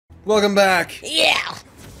Welcome back Yeah!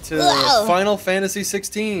 to Whoa. Final Fantasy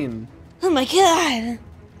 16. Oh my god!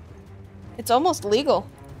 It's almost legal.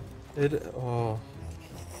 Oh.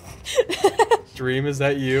 Dream, is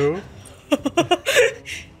that you?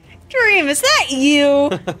 Dream, is that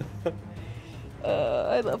you?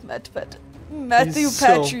 I love Matthew He's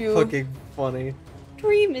Patru. so fucking funny.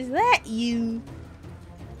 Dream, is that you?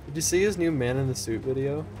 Did you see his new Man in the Suit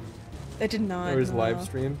video? I did not. Or his know. live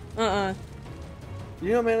stream? Uh-uh.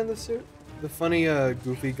 You know Man in the Suit? The funny,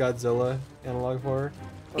 goofy Godzilla analog horror?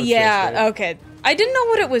 Oh, it's Yeah, great. okay. I didn't know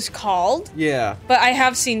what it was called, Yeah. but I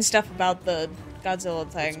have seen stuff about the Godzilla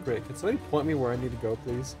That's thing. great. Can somebody point me where I need to go,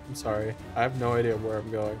 please? I'm sorry. I have no idea where I'm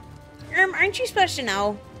going. Aren't you supposed to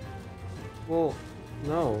know? Well,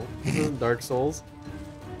 no. This isn't Dark Souls.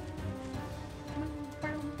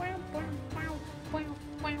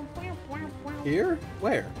 Here?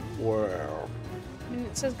 Where? Wow. I mean,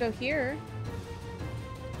 it says go here.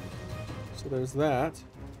 So there's that.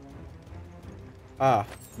 Ah,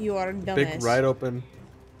 You are dumbass. big right open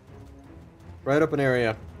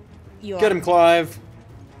area. You Get are. him, Clive.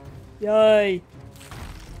 Yay.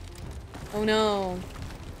 Oh no.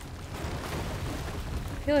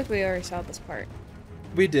 I feel like we already saw this part.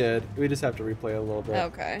 We did. We just have to replay it a little bit.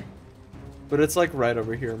 Okay. But it's like right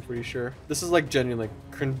over here, I'm pretty sure. This is like genuinely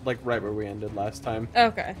like right where we ended last time.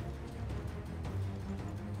 Okay.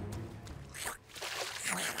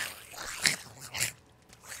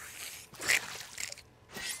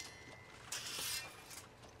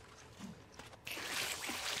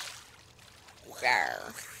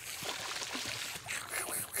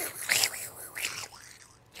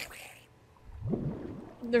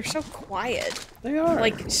 They're so quiet. They are.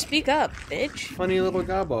 Like, speak up, bitch. Funny little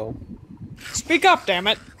gobbo. Speak up, damn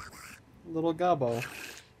it. Little gobbo.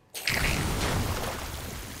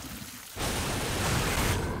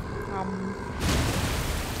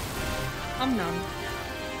 I'm numb.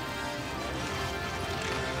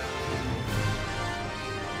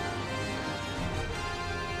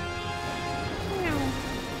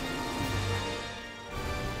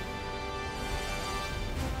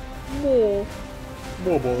 More.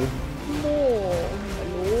 Bobo. More.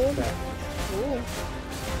 Hello. Oh.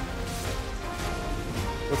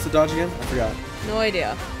 What's the dodge again? I forgot. No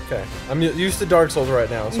idea. Okay. I'm used to Dark Souls right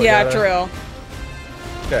now. So Yeah, I gotta... true.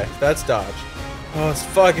 Okay, that's dodge. Oh,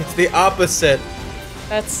 it's the opposite.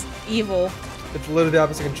 That's evil. It's literally the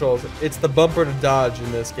opposite controls. It's the bumper to dodge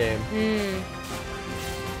in this game. Mm.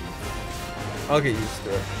 I'll get used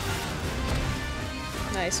to it.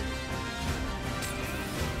 Nice.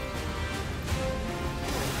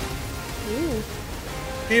 Ooh.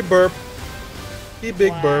 He burp. He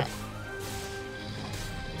big Wow. burp.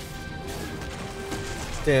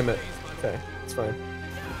 Damn it. Okay, it's fine.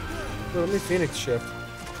 No, let me Phoenix shift.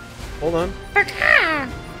 Hold on.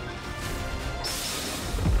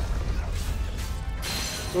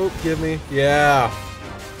 Oh, give me. Yeah.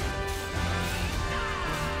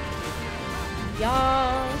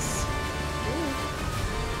 Yas.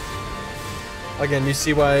 Again, you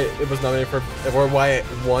see why it was nominated for, or why it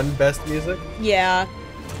won Best Music? Yeah.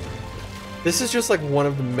 This is just like one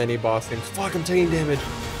of the many boss themes. Fuck, I'm taking damage.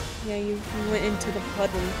 Yeah, you went into the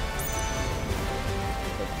puddle.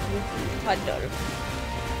 The puddle.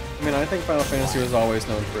 I mean, I think Final Fantasy was always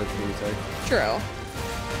known for its music. True.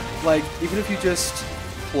 Like, even if you just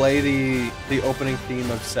play the opening theme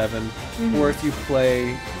of 7, or if you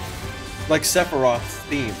play, like, Sephiroth's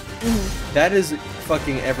theme, that is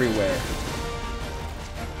fucking everywhere.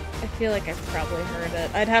 I feel like I've probably heard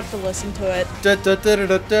it. I'd have to listen to it.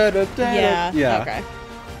 Yeah. Yeah. Okay.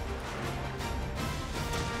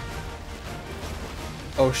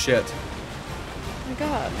 Oh shit. Oh my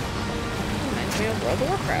god. Reminds me of World of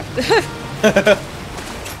Warcraft.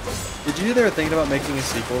 Did you ever think about making a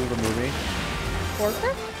sequel to the movie?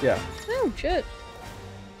 Warcraft? Yeah. Oh, shit.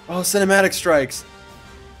 Oh, cinematic strikes.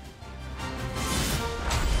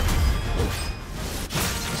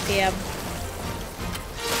 Stab.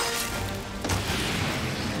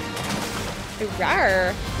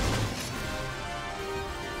 Rawr.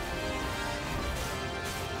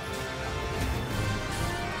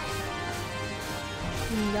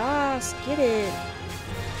 Yes, get it.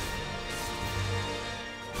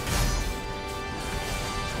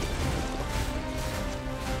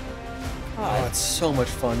 Oh, it's so much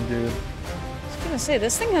fun, dude. I was gonna say,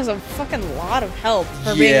 this thing has a fucking lot of health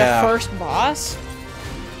for being Yeah. a first boss.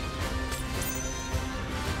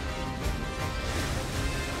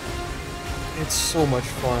 It's so much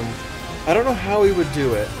fun. I don't know how we would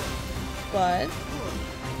do it. But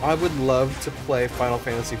I would love to play Final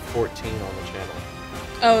Fantasy 14 on the channel.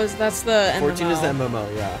 oh, that's the MMO. 14 is the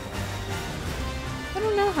MMO, yeah. I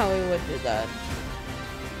don't know know how we would do that.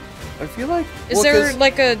 I feel like... Is well, there,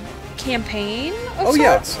 like, a campaign of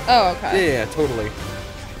sorts? Yeah. Oh, okay. Yeah, totally.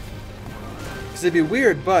 Because it'd be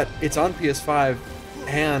weird, but it's on PS5,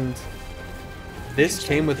 and this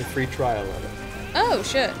came with a free trial of it. Oh,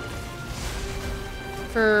 shit.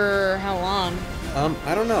 For how long?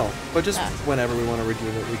 I don't know, but just whenever we want to redeem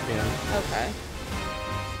it, we can. Okay.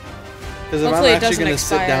 Because if I'm actually going to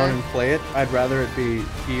sit down and play it, I'd rather it be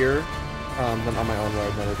here than on my own where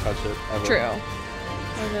I've never touched it ever. True.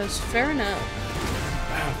 That is fair enough.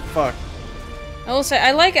 Ah, fuck. I will say,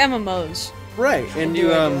 I like MMOs. Right, and you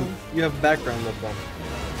have background with them.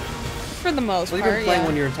 For the most part, Well, you've been playing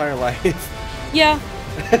one your entire life. Yeah.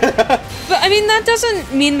 But, I mean, that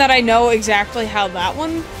doesn't mean that I know exactly how that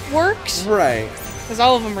one works. Right. Because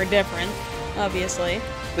all of them are different, obviously.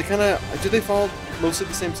 They kind of... Do they follow mostly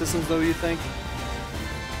the same systems, though, you think?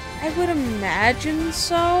 I would imagine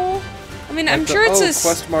so. I mean, like I'm sure it's a...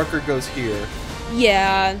 quest marker goes here.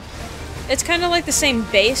 Yeah. It's kind of like the same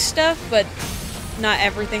base stuff, but not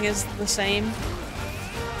everything is the same.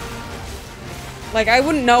 Like, I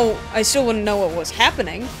wouldn't know... I still wouldn't know what was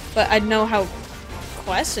happening, but I'd know how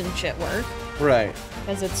quests and shit work. Right.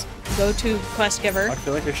 Because it's go-to quest giver. I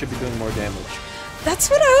feel like I should be doing more damage. That's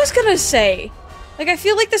what I was gonna say. Like, I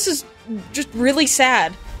feel like this is just really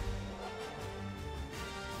sad.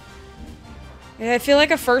 I feel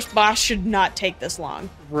like a first boss should not take this long.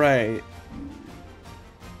 Right.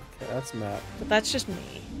 Okay, that's map. But that's just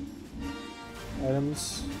me.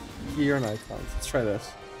 Items, gear, and icons. Let's try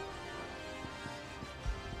this.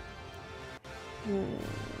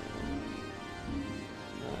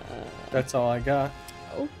 That's all I got.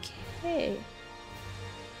 Okay.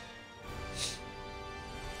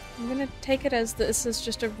 I'm gonna take it as this is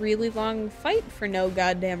just a really long fight for no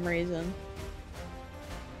goddamn reason.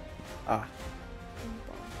 Ah.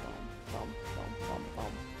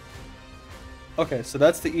 Okay, so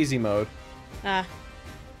that's the easy mode. Ah.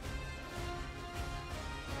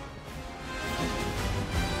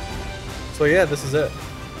 So yeah, this is it.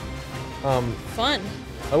 Fun.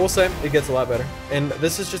 I will say, it gets a lot better. And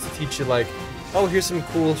this is just to teach you, like, oh, here's some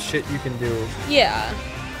cool shit you can do. Yeah.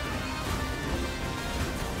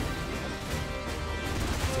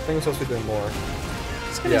 So I think I'm supposed to be doing more. I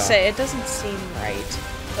was gonna say, it doesn't seem right,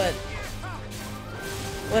 but...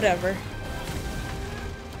 whatever.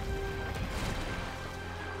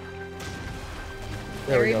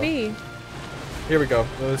 There we go. Be. Here we go.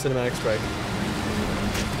 Another cinematic strike.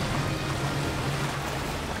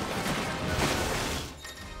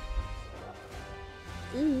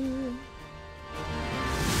 Ooh.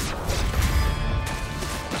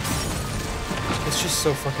 It's just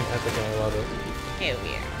so fucking epic and I love it. Hell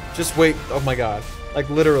yeah. Just wait. Oh my god. Like,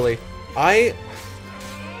 literally.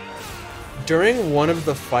 During one of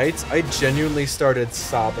the fights, I genuinely started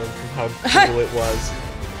sobbing from how cool it was.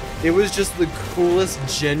 It was just the coolest,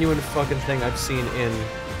 genuine fucking thing I've seen in,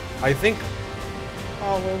 I think...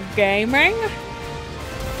 all of gaming?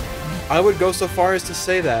 I would go so far as to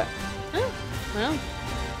say that. Oh, well.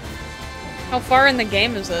 How far in the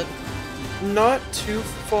game is it? Not too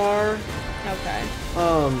far. Okay.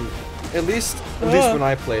 At least when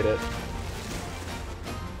I played it.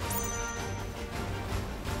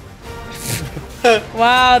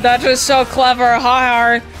 Wow, that was so clever.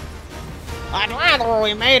 Hi. I'd rather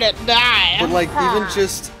we made it die. But like, even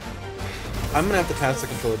just... I'm gonna have to pass the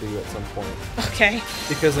controller to you at some point. Okay.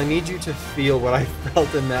 Because I need you to feel what I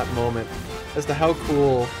felt in that moment. As to how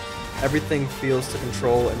cool everything feels to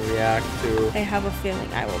control and react to. I have a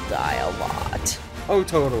feeling I will die a lot. Oh,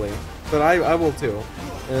 totally. But I will too.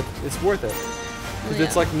 And it's worth it. Because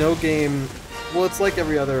it's like no game... Well, it's like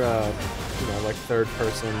every other, you know, like third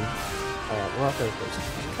person... well, not third person.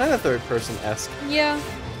 Kind of third person-esque. Yeah.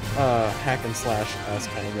 Hack and slash-esque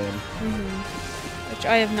kind of game. Which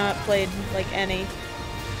I have not played, like, any.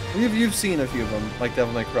 You've seen a few of them, like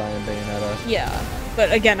Devil May Cry and Bayonetta. Yeah.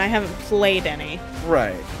 But again, I haven't played any.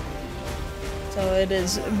 Right. So it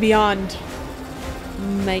is beyond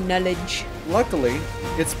my knowledge. Luckily,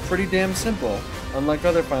 it's pretty damn simple, unlike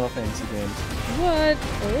other Final Fantasy games. What?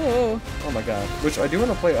 Oh. Oh my god. Which I do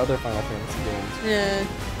want to play other Final Fantasy games. Yeah.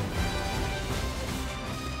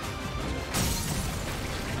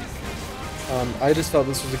 I just felt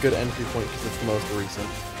this was a good entry point because it's the most recent.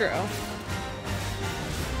 True.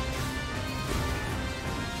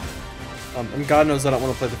 And God knows I don't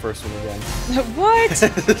want to play the first one again. What?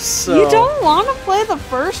 So, you don't want to play the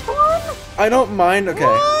first one? I don't mind. Okay,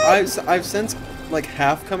 What? I've since like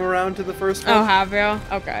half come around to the first one. Oh, have you?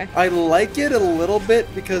 Okay. I like it a little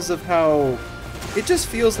bit because of how it just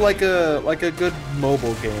feels like a good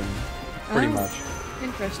mobile game, pretty much.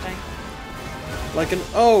 Interesting. Like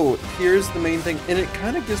here's the main thing, and it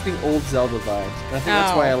kind of gives me old Zelda vibes. And I think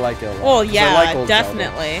that's why I like it a lot. Well, 'Cause yeah, I like old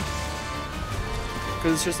definitely.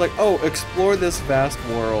 Because it's just like, explore this vast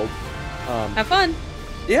world. Have fun.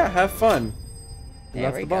 Yeah, have fun. And There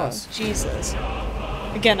that's we the go. boss. Jesus.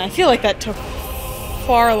 Again, I feel like that took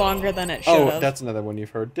far longer than it should have. Oh, that's another one you've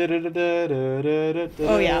heard.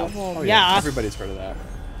 Oh yeah, well, yeah. Everybody's heard of that. I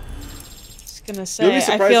was gonna say, You'll be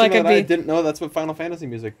surprised I feel to like know I'd that be... I didn't know that's what Final Fantasy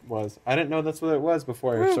music was. I didn't know that's what it was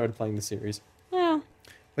before I started playing the series. Well,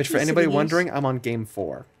 Which, for anybody wondering, I'm on game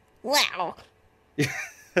 4. Wow.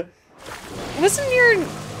 Wasn't your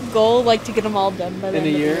goal like to get them all done by the In a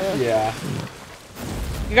end year? of the year? Yeah.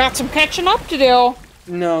 You got some catching up to do.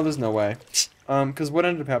 No, there's no way. Because what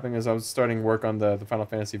ended up happening is I was starting work on the Final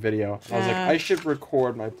Fantasy video. And I was like, I should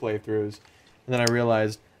record my playthroughs. And then I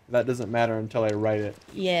realized that doesn't matter until I write it.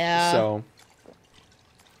 Yeah. So,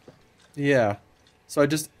 yeah. So I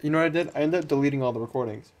just, you know what I did? I ended up deleting all the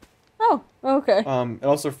recordings. Oh, okay. It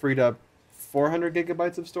also freed up 400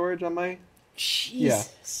 gigabytes of storage on my...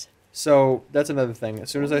 Jesus. So that's another thing. As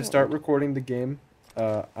soon as I start recording the game,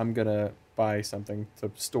 I'm going to buy something to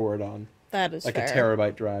store it on. That is like fair. a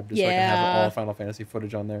terabyte drive, just so I can have all Final Fantasy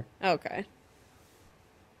footage on there. Okay.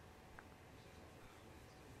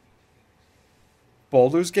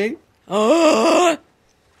 Baldur's Gate? Oh!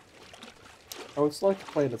 I would still like to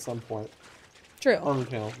play it at some point. True. On the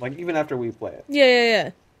channel. Like, even after we play it.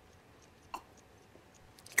 Yeah.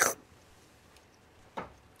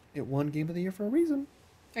 It won Game of the Year for a reason.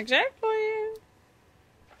 Exactly.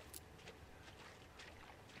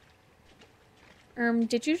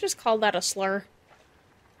 Did you just call that a slur?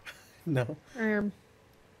 No. Um.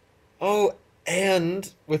 Oh,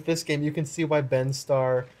 and with this game, you can see why Ben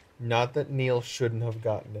Starr, not that Neil shouldn't have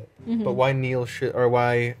gotten it, but why Neil should, or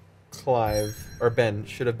why Clive, or Ben,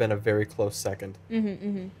 should have been a very close second.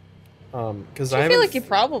 Because I feel like he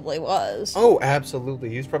probably was. Oh, absolutely.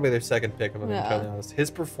 He was probably their second pick, if I'm being totally honest.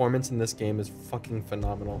 His performance in this game is fucking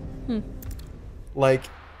phenomenal. Like,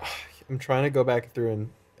 I'm trying to go back through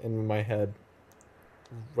in my head,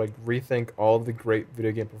 like, rethink all the great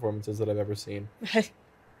video game performances that I've ever seen.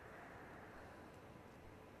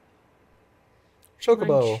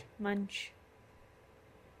 Chocobo. Munch.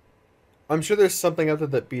 I'm sure there's something out there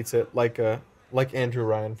that beats it, like Andrew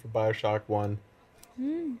Ryan for Bioshock 1.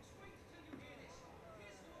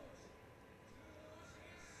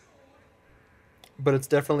 But it's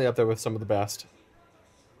definitely up there with some of the best.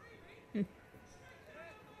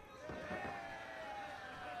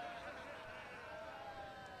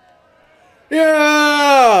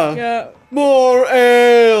 Yeah! Yeah. More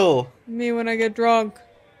ale! Me when I get drunk.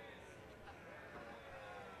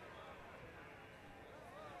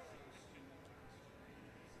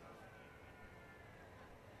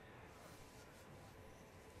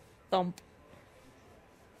 Thump.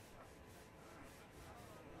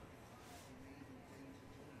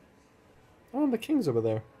 Oh, the king's over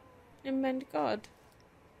there. Amen to God.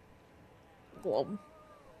 Glum.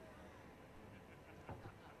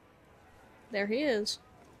 There he is.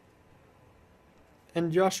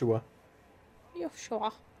 And Joshua.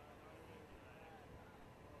 Joshua.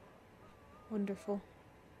 Wonderful.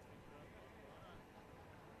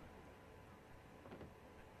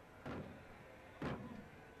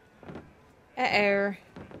 Uh-oh.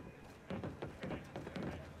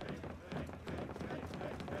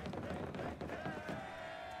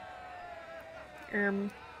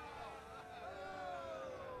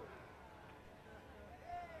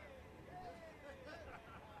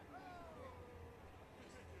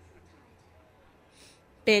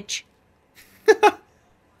 Bitch.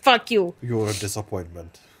 Fuck you. You're a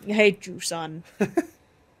disappointment. I hate you, son.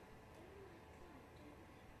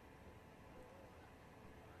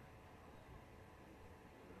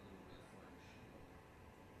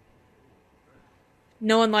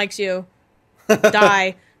 No one likes you.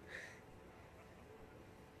 Die.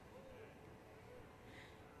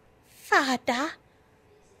 Father.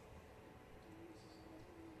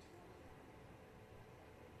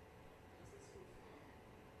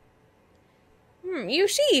 You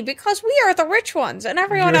see, because we are the rich ones and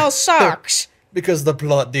everyone else sucks. Because the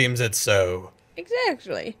plot deems it so.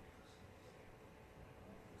 Exactly.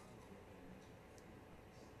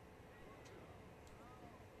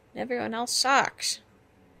 Everyone else sucks.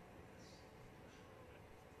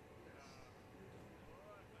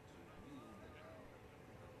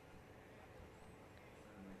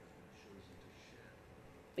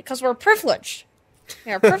 Because we're privileged.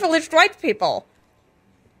 We are privileged white people.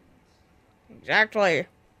 Exactly.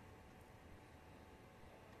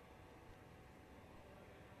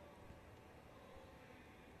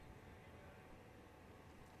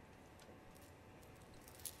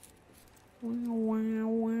 Wow,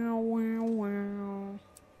 wow, wow, wow.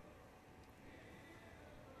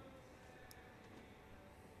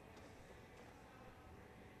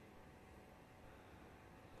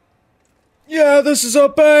 Yeah, this is a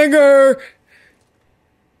banger!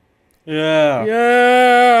 Yeah.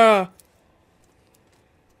 Yeah.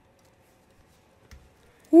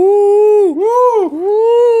 Woo! Woo!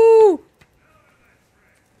 Woo!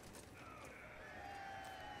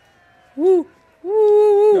 Woo!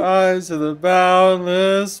 Woo! Eyes of the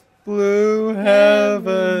boundless blue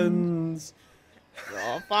heavens.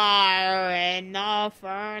 The fire in the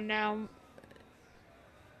furnace.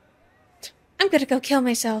 I'm gonna go kill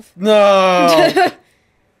myself. No!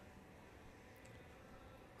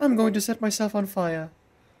 I'm going to set myself on fire.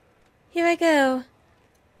 Here I go.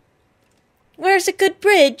 Where's a good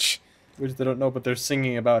bridge? Which they don't know, but they're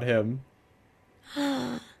singing about him.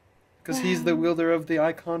 Because he's the wielder of the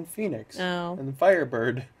icon Phoenix. Oh. And the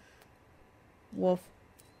Firebird. Wolf.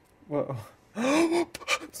 Whoa.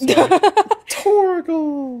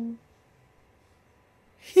 Torgal!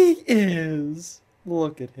 He is.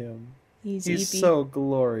 Look at him. He's He's eepy. so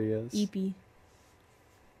glorious. Eepy.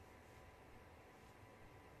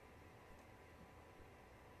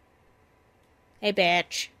 Hey,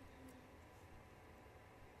 bitch.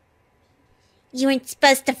 You weren't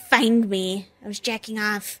supposed to find me. I was jacking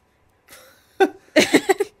off.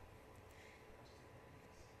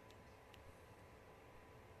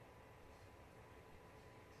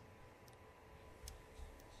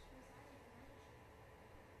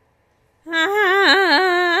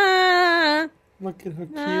 Look at how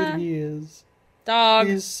cute he is. Dog.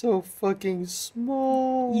 He's so fucking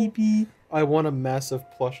small. Eepy. I want a massive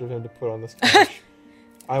plush of him to put on this couch.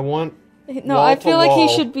 I want No, wall I to feel like he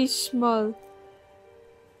wall. should be small.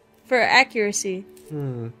 For accuracy.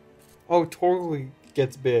 Oh, Torgal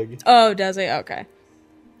gets big. Oh, does he? Okay.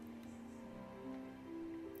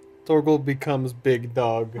 Torgal becomes big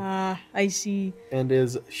dog. Ah, I see. And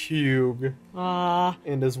is huge. Ah,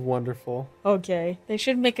 And is wonderful. okay. They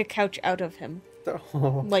should make a couch out of him.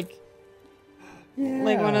 Oh, Like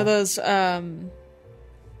one of those, Those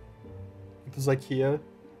IKEA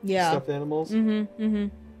yeah. stuffed animals?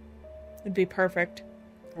 It'd be perfect.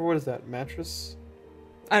 Or what is that, mattress?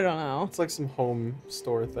 I don't know. It's like some home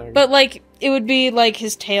store thing. But, like, it would be, like,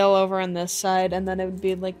 his tail over on this side, and then it would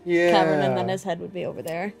be, like, Yeah. Kevin, and then his head would be over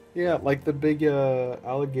there. Yeah, like the big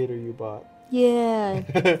alligator you bought. Yeah.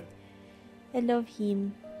 I love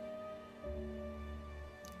him.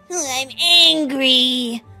 I'm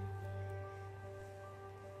angry.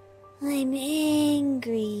 I'm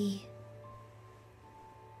angry.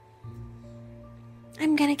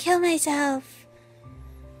 I'm gonna kill myself.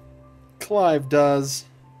 Clive does.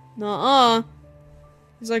 Nuh-uh.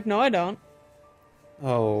 He's like, no, I don't.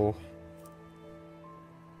 Oh.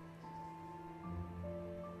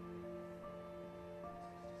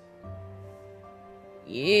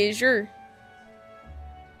 Yeah, sure.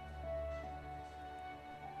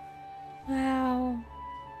 Wow.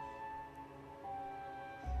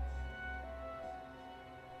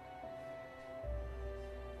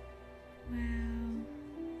 Wow.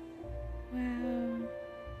 Wow.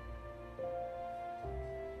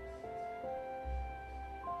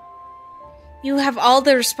 You have all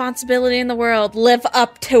the responsibility in the world. Live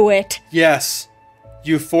up to it, Yes.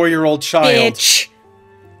 You 4-year-old child. bitch.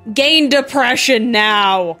 Gain depression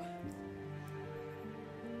now.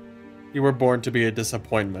 You were born to be a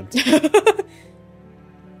disappointment.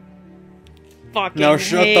 Fucking Now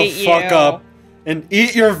shut the hate fuck you. up and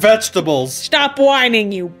eat your vegetables. Stop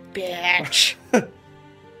whining, you bitch.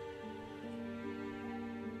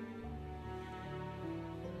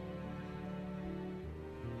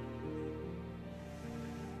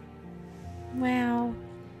 Wow.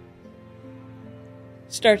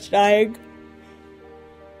 Starts dying.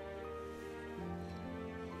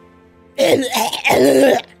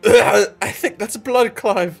 I think that's blood,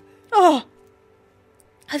 Clive. Oh,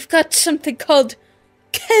 I've got something called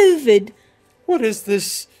COVID. What is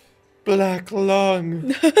this black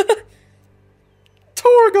lung?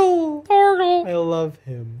 Torgal! Portal. I love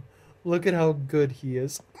him. Look at how good he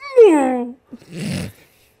is. I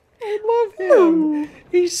love him.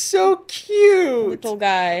 He's so cute. Little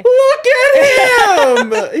guy. Look at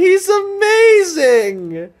him. He's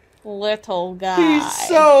amazing. Little guy. He's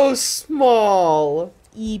so small.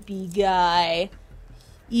 Eepy guy.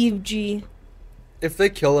 Eepg. If they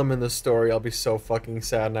kill him in the story, I'll be so fucking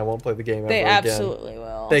sad and I won't play the game ever They again. absolutely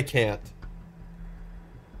will. They can't.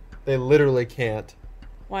 They literally can't.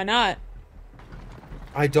 Why not?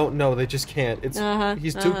 I don't know. They just can't. It's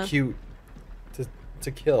he's too uh-huh. cute to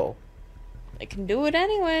kill. They can do it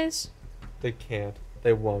anyways. They can't.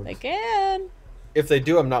 They won't. They can. If they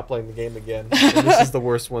do, I'm not playing the game again. And this is the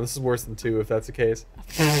worst one. This is worse than 2, if that's the case.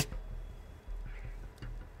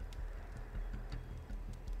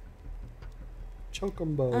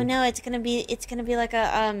 Chocobo. Oh no, it's gonna be like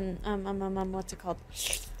a what's it called?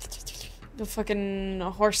 The fucking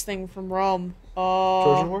horse thing from Rome. Oh.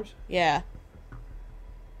 Trojan horse? Yeah.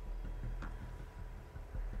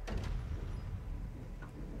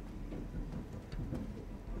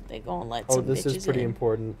 They go and let some this is bitches pretty in.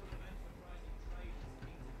 important.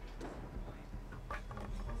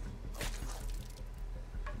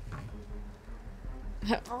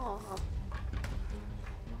 Oh.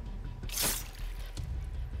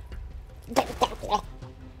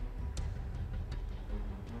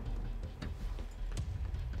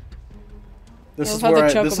 This is how the where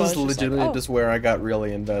this chocobo is is just like, legitimately oh. just where I got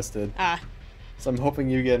really invested. Ah. So I'm hoping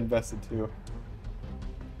you get invested too.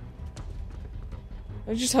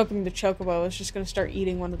 I was just hoping the chocobo was just gonna start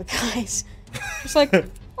eating one of the guys. Just like,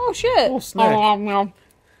 oh shit. Oh, snack. Nom.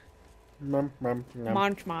 Nom, nom, nom.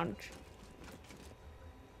 Munch, munch.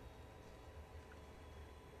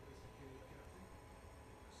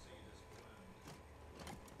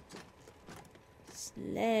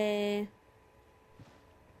 Slay.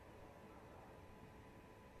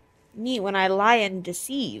 Neat when I lie and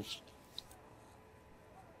deceive.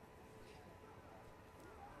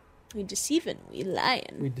 We deceive and we lie.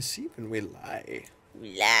 We deceive and we lie.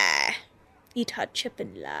 We lie. Eat hot chip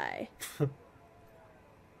and lie. How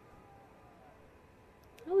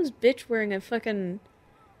was bitch wearing a fucking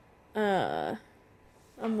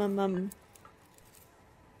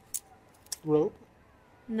Rope?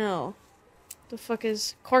 no. The fuck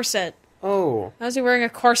is corset? Oh. How's he wearing a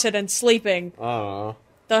corset and sleeping? I don't know.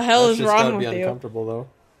 The hell That's is just wrong gotta with be you? uncomfortable though.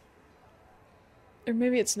 Or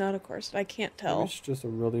maybe it's not a corset. I can't Maybe tell. it's just a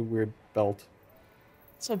really weird belt.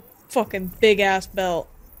 It's a fucking big ass belt.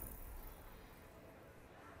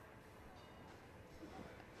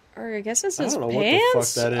 Or I guess it's I his don't know what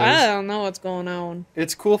pants. the fuck that is. I don't know what's going on.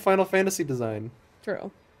 It's cool Final Fantasy design.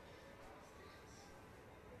 True.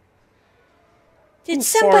 Did Who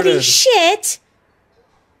somebody farted? shit?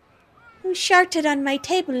 Who sharted on my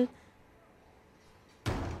table?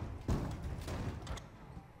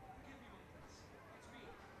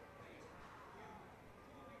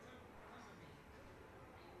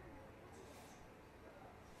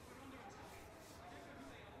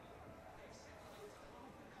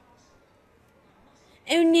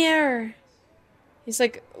 Oh no. He's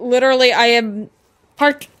like, literally, I am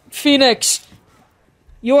part Phoenix.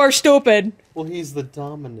 You are stupid. Well, he's the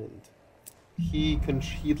dominant. He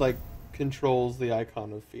like controls the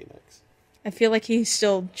icon of Phoenix. I feel like he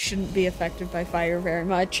still shouldn't be affected by fire very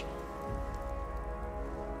much.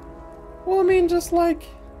 Well, I mean, just like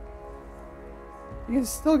you can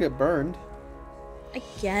still get burned. I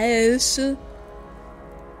guess. He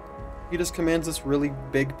just commands this really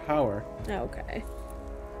big power. Okay.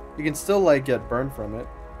 You can still like get burned from it.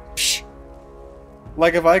 Psh.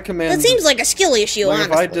 Like if I command. That seems like a skill issue, like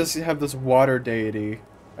honestly. if I just have this water deity,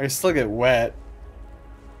 I still get wet.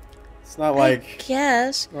 It's not like I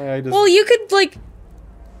guess. I just. Well, you could, like,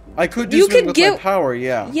 I could do you something could with get- my power,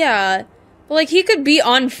 yeah. yeah. But, like, he could be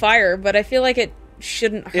on fire, but I feel like it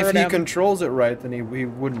shouldn't hurt If he him. controls it right, then he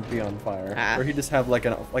wouldn't be on fire. Ah. Or he'd just have like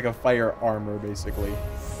a fire armor, basically.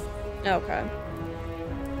 Okay.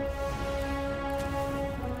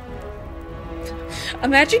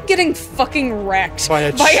 Imagine getting fucking wrecked By a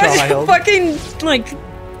a child. fucking, like,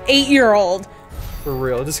 8-year-old. For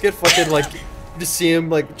real. Just get fucking like, just see him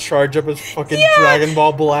like charge up his fucking Yeah! Dragon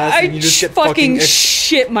Ball blast, and I'd you just get fucking fucking.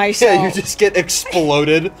 shit myself. Yeah, you just get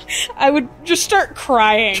exploded. I would just start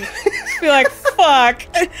crying. Just be like, fuck.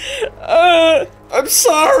 I'm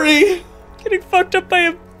sorry. Getting fucked up by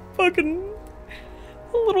a fucking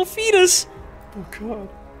little fetus. Oh god.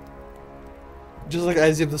 Just like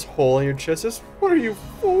as you have this hole in your chest, just what are you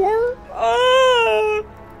for?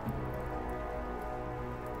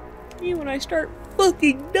 Me when I start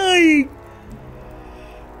fucking dying.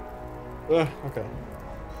 Okay.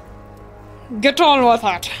 Get on with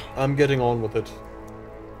it. I'm getting on with it.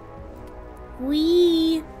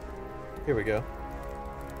 Wee. Here we go.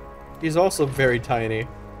 He's also very tiny.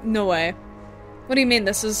 No way. What do you mean?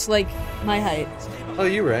 This is like my height. Oh,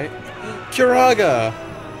 you're right. Kuraga!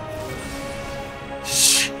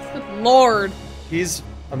 Good Lord. He's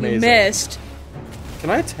amazing. You missed. Can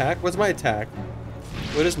I attack? What's my attack?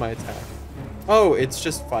 What is my attack? Oh, it's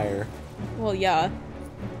just fire. Well, yeah.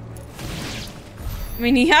 I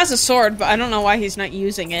mean, he has a sword, but I don't know why he's not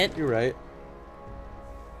using it. You're right.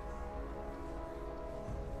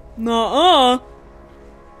 Nuh-uh.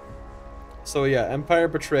 So yeah, Empire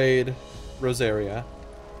betrayed Rosaria.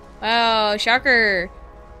 Wow, shocker.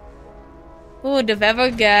 Who would have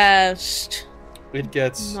ever guessed? It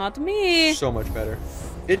gets Not me. so much better.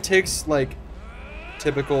 It takes like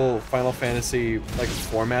typical Final Fantasy like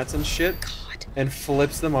formats and shit God. and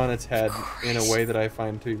flips them on its head in a way that I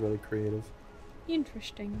find to be really creative.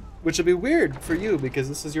 Interesting. Which will be weird for you because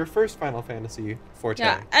this is your first Final Fantasy forte.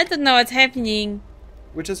 Yeah, I don't know what's happening.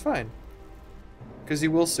 Which is fine. Because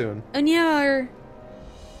you will soon. Onyar.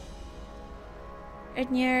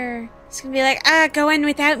 It's gonna be like, go in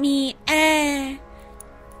without me.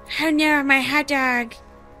 Oh no, my hot dog.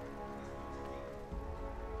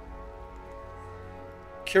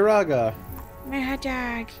 Kiraga. My hot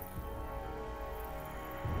dog.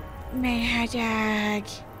 My hot dog.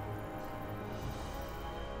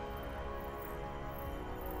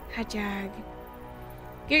 Hot dog.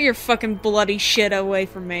 Get your fucking bloody shit away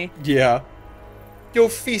from me. Yeah. Your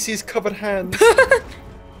feces covered hands.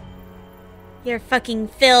 You're fucking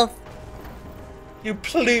filth. You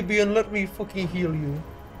plebeian, let me fucking heal you.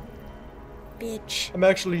 Bitch. I'm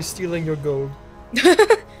actually stealing your gold.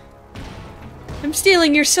 I'm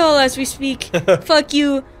stealing your soul as we speak. Fuck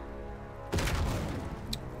you.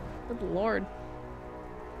 Good lord.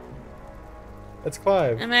 That's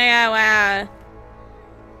Clive. Oh my god, wow.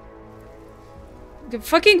 The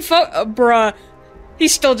fucking bruh.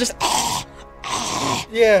 He's still just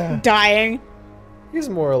Yeah. dying. He's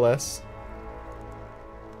more or less.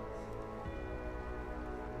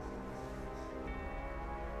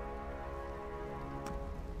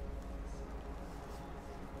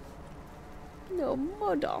 No,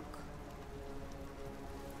 Modoc.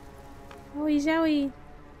 Owie zowie.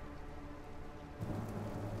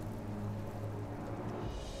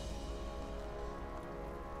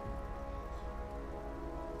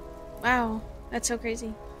 Wow, that's so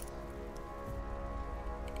crazy.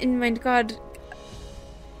 And my god.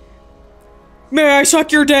 May I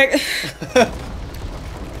suck your dick? I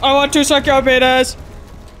want to suck your penis.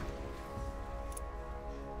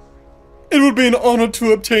 It would be an honor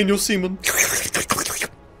to obtain your semen.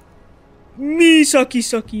 Me sucky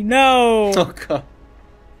sucky, no. Oh god.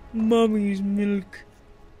 Mommy's milk.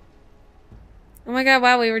 Oh my god,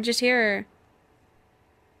 wow, we were just here.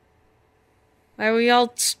 Why are we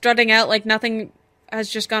all strutting out like nothing has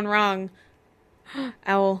just gone wrong?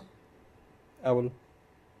 Owl. Owl.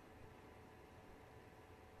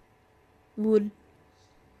 Wood.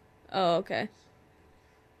 Oh, okay.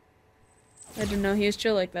 I didn't know he was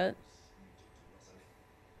chill like that.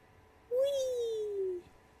 Whee!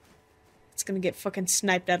 It's gonna get fucking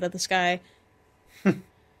sniped out of the sky.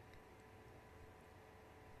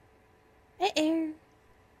 Uh-oh.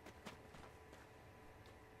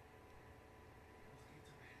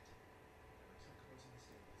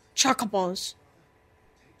 Chocobos.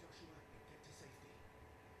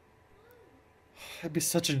 It'd be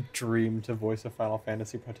such a dream to voice a Final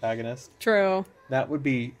Fantasy protagonist. True. That would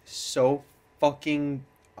be so fucking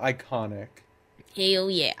iconic.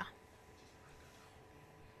 Hell yeah.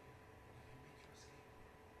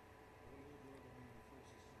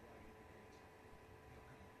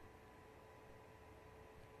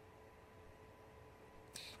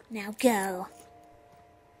 Now go.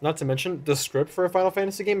 Not to mention, the script for a Final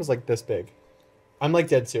Fantasy game is like this big. I'm like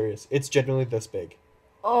dead serious. It's genuinely this big.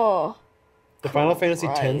 Oh. The Final Fantasy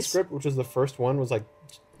X Christ. script, which was the first one, was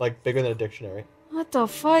like bigger than a dictionary. What the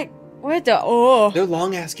fuck? What the? Oh. They're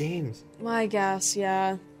long ass games. I guess,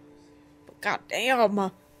 yeah. But goddamn.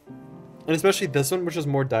 And especially this one, which is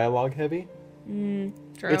more dialogue heavy. True.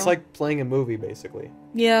 It's like playing a movie, basically.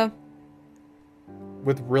 Yeah.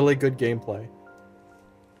 With really good gameplay.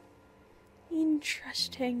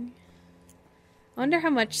 Interesting. I wonder how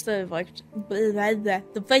much the voice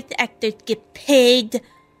actors get paid.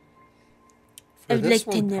 For I'd this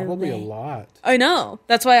like to one, know probably a that. lot. I know.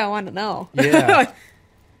 That's why I want to know. Yeah.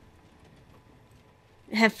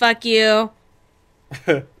 Fuck you.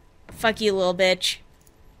 Fuck you, little bitch.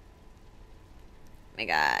 My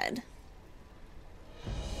god.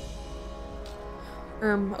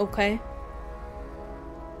 Okay.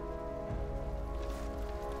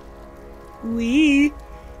 Wee.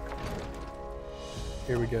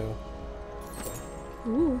 Here we go.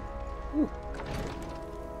 Ooh.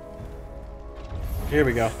 Here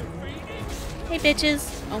we go. Hey,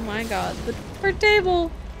 bitches. Oh my god. The per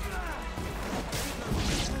table.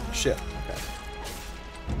 Shit. Okay.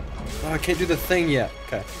 Oh, I can't do the thing yet.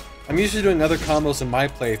 Okay. I'm usually doing other combos in my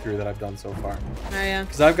playthrough that I've done so far. Oh, yeah.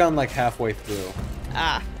 Because I've gone like halfway through.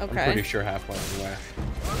 Ah, okay. I'm pretty sure halfway anyway.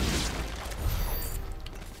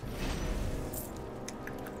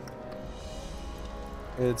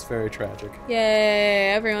 It's very tragic.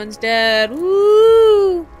 Yay, everyone's dead.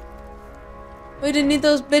 Woo! We didn't need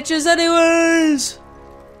those bitches anyways.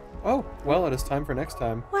 Oh, well, it is time for next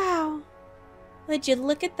time. Wow. Would you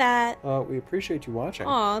look at that? We appreciate you watching.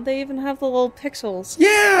 Aw, they even have the little pixels.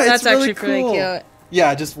 Yeah, That's it's really actually cool. pretty cute.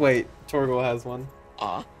 Yeah, just wait. Torgal has one.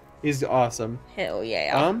 Aw. He's awesome. Hell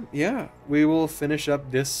yeah. Yeah, we will finish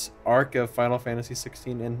up this arc of Final Fantasy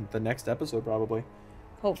 16 in the next episode, probably.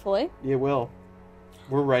 Hopefully. You will.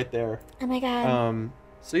 We're right there. Oh my god.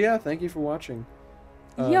 So yeah, thank you for watching.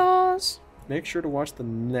 Yas. Make sure to watch the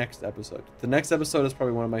next episode. The next episode is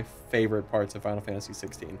probably one of my favorite parts of Final Fantasy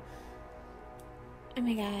 16. Oh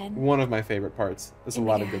my god. One of my favorite parts. There's a Oh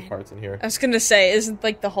my lot of good God. parts in here. I was gonna say, isn't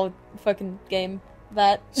like the whole fucking game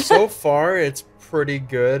that? So far, it's pretty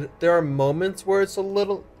good. There are moments where it's a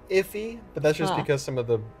little iffy, but that's just Huh. because some of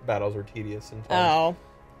the battles are tedious and fun. Oh.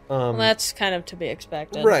 Well, that's kind of to be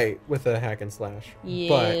expected. Right, with a hack and slash.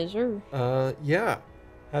 Yes, sir. But, yeah.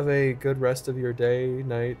 Have a good rest of your day,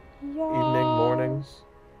 night, evening, morning. Yas.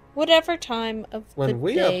 Whatever time of the When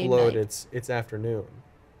we day, upload, night. it's afternoon.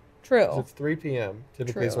 'Cause True. it's 3 p.m.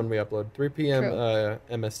 Typically is True. when we upload. 3 p.m. True.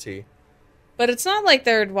 MST. But it's not like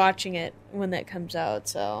they're watching it when that comes out,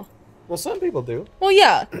 so. Well, some people do. Well,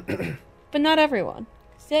 yeah. But not everyone.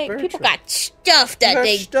 Say, Very people true. got stuff that You got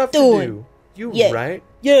they stuff doing. to do. You Yeah. right?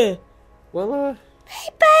 Yeah. Well, Bye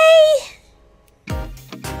bye.